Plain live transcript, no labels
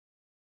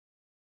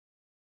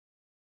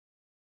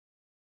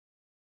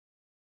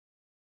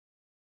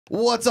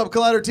What's up,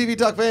 Collider TV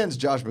Talk fans?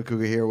 Josh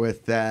McCouga here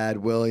with Thad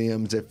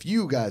Williams. If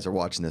you guys are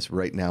watching this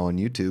right now on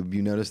YouTube,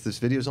 you notice this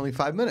video is only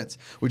 5 minutes,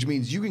 which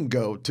means you can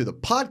go to the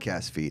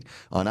podcast feed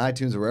on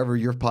iTunes or wherever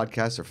your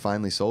podcasts are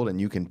finally sold, and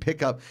you can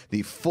pick up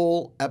the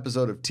full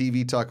episode of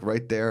TV Talk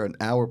right there, an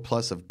hour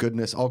plus of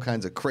goodness, all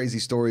kinds of crazy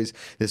stories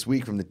this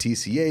week from the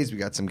TCAs. We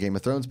got some Game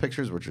of Thrones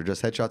pictures, which are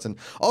just headshots, and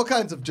all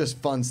kinds of just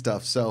fun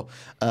stuff. So,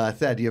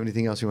 Thad, do you have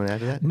anything else you want to add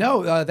to that?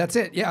 No, that's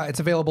it. Yeah,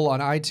 it's available on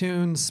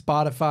iTunes,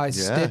 Spotify,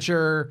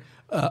 Stitcher,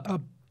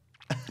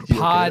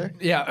 Pod,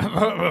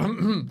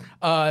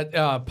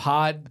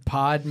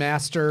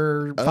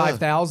 Podmaster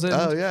 5000.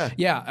 Oh yeah,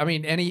 yeah. I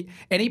mean, any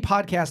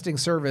podcasting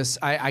service.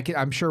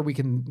 I'm sure we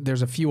can.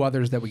 There's a few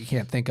others that we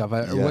can't think of.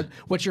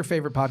 What's your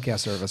favorite podcast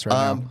service right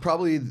now?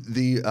 Probably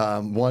the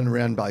one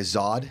ran by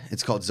Zod.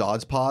 It's called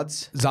Zod's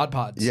Pods. Zod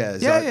Pods. Yeah,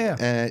 yeah.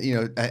 And you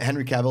know,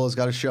 Henry Cavill has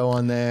got a show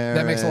on there.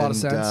 That makes a lot of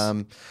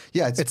sense.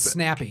 Yeah, it's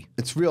snappy.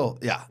 It's real.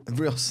 Yeah,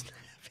 real snappy.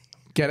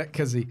 Get it?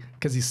 Because he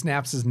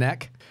snaps his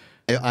neck.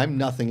 I'm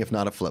nothing if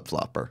not a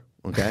flip-flopper,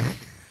 okay?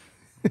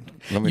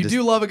 You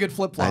do love a good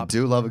flip-flop. I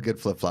do love a good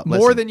flip-flop.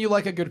 More than you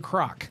like a good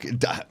croc.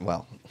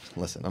 Well,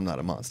 listen, I'm not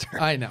a monster.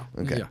 I know.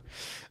 Okay.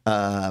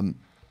 Yeah.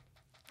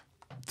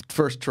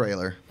 First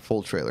trailer,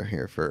 full trailer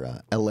here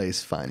for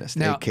LA's Finest,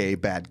 now, a.k.a.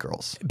 Bad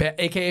Girls.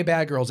 A.k.a.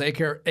 Bad Girls,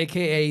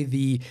 a.k.a.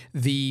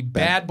 the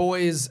Bad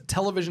Boys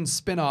television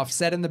spinoff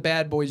set in the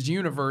Bad Boys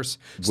universe,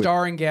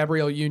 starring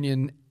Gabrielle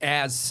Union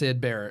as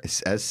Sid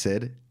Barrett. As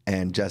Sid.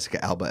 And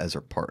Jessica Alba as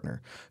her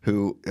partner,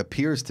 who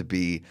appears to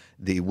be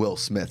the Will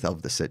Smith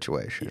of the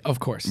situation. Of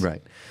course.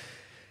 Right.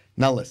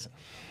 Now listen,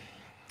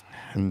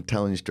 I'm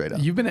telling you straight up.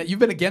 You've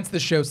been against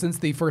the show since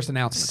the first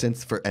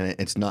announcement. And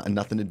it's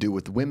nothing to do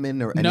with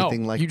women or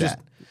anything like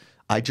that.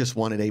 I just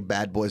wanted a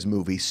Bad Boys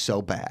movie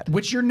so bad.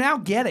 Which you're now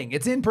getting.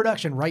 It's in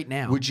production right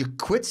now. Would you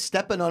quit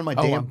stepping on my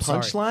damn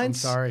punchlines? I'm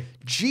sorry.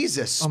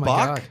 Jesus, Spock. Oh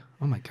my God.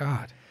 Oh my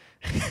God.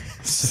 Did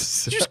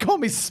you just call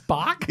me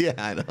Spock? Yeah,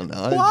 I don't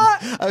know.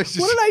 What? What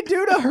did I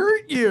do to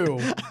hurt you?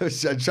 I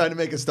was trying to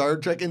make a Star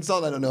Trek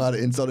insult. I don't know how to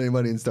insult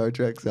anybody in Star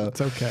Trek, so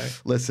it's okay.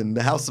 Listen,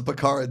 the House of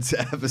Picard's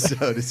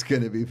episode is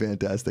going to be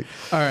fantastic.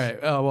 All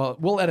right. Well,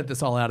 we'll edit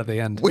this all out at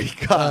the end. We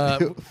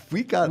got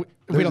we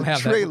don't have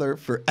a trailer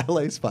for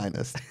LA's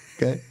Finest.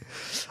 Okay,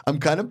 I'm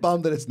kind of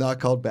bummed that it's not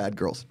called Bad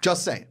Girls.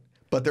 Just saying.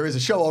 But there is a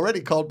show already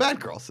called Bad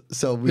Girls.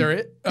 So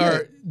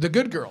The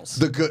Good Girls.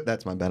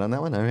 That's my bet on that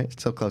one. All right,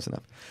 still close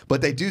enough.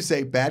 But they do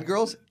say Bad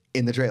Girls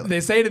in the trailer. They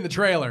say it in the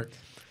trailer,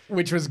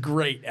 which was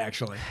great,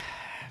 actually.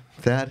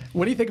 Thad,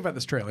 what do you think about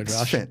this trailer,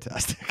 Josh? It's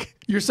fantastic.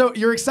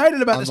 You're excited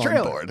about this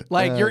trailer. On board.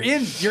 Like you're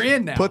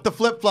in now. Put the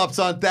flip flops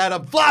on, Thad.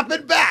 I'm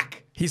flopping back.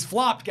 He's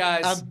flopped,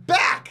 guys. I'm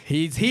back.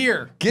 He's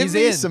here. Give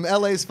me some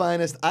LA's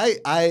Finest.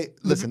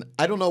 Listen,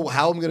 I don't know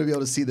how I'm going to be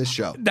able to see this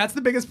show. That's the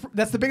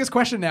biggest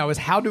question now is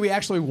how do we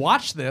actually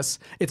watch this?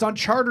 It's on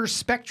Charter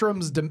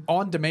Spectrum's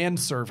on-demand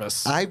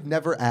service. I've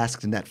never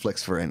asked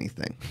Netflix for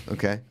anything,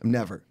 okay?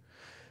 Never.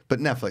 But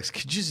Netflix,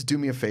 could you just do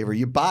me a favor?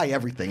 You buy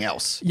everything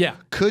else. Yeah.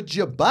 Could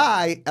you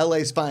buy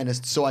LA's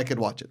Finest so I could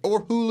watch it?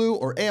 Or Hulu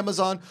or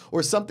Amazon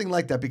or something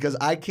like that, because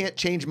I can't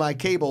change my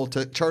cable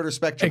to Charter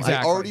Spectrum.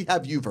 Exactly. I already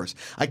have Uverse.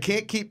 I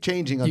can't keep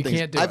changing on things.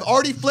 Can't do I've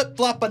already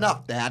flip-flop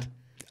enough, Dad.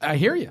 I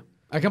hear you.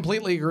 I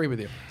completely agree with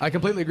you.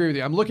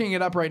 I'm looking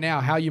it up right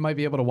now how you might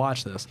be able to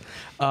watch this.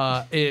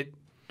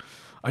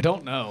 I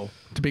don't know,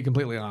 to be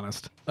completely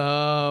honest.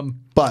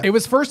 But it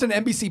was first an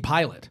NBC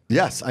pilot.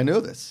 Yes, I know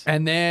this.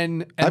 And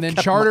then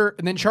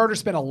Charter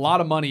spent a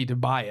lot of money to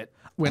buy it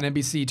when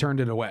NBC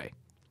turned it away.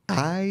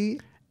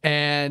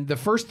 And the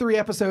first 3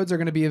 episodes are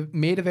going to be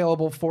made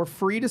available for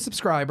free to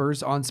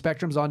subscribers on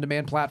Spectrum's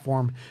on-demand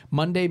platform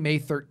Monday, May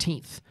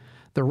 13th.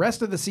 The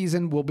rest of the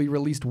season will be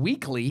released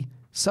weekly,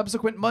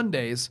 subsequent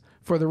Mondays,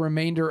 for the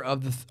remainder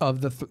of the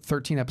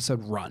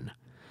 13-episode run.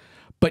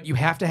 But you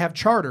have to have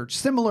Charter,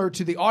 similar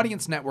to the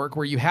Audience Network,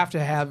 where you have to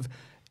have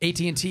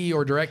AT&T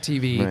or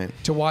DirecTV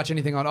to watch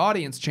anything on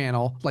Audience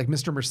Channel, like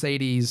Mr.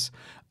 Mercedes.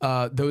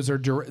 Those are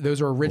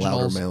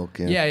originals. Loudermilk,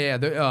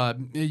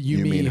 You,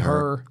 Me,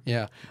 Her.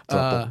 Yeah.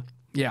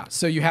 Yeah.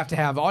 So you have to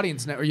have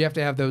Audience Network. You have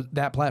to have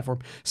that platform.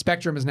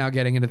 Spectrum is now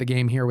getting into the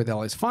game here with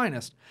LA's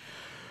Finest.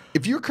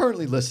 If you're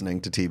currently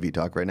listening to TV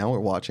Talk right now or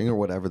watching or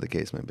whatever the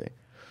case may be,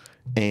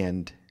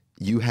 and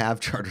you have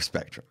Charter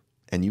Spectrum,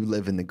 and you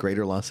live in the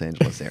greater Los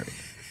Angeles area,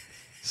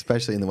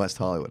 especially in the West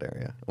Hollywood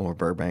area or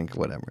Burbank,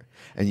 whatever,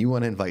 and you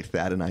want to invite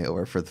Thad and I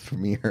over for the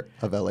premiere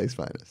of LA's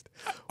Finest.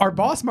 Our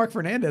boss, Mark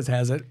Fernandez,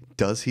 has it.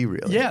 Does he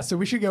really? Yeah, so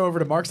we should go over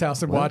to Mark's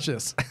house and watch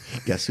this.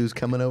 Guess who's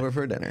coming over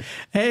for dinner?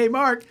 Hey,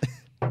 Mark.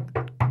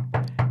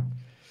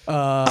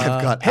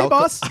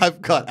 Boss.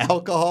 I've got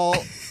alcohol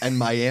and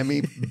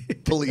Miami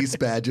police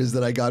badges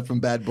that I got from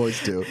Bad Boys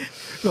 2.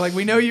 Like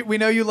we know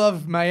you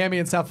love Miami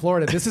and South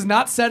Florida. This is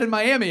not set in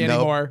Miami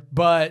anymore,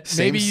 but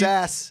maybe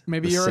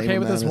you're okay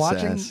with us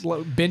watching,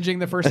 binging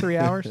the first 3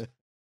 hours.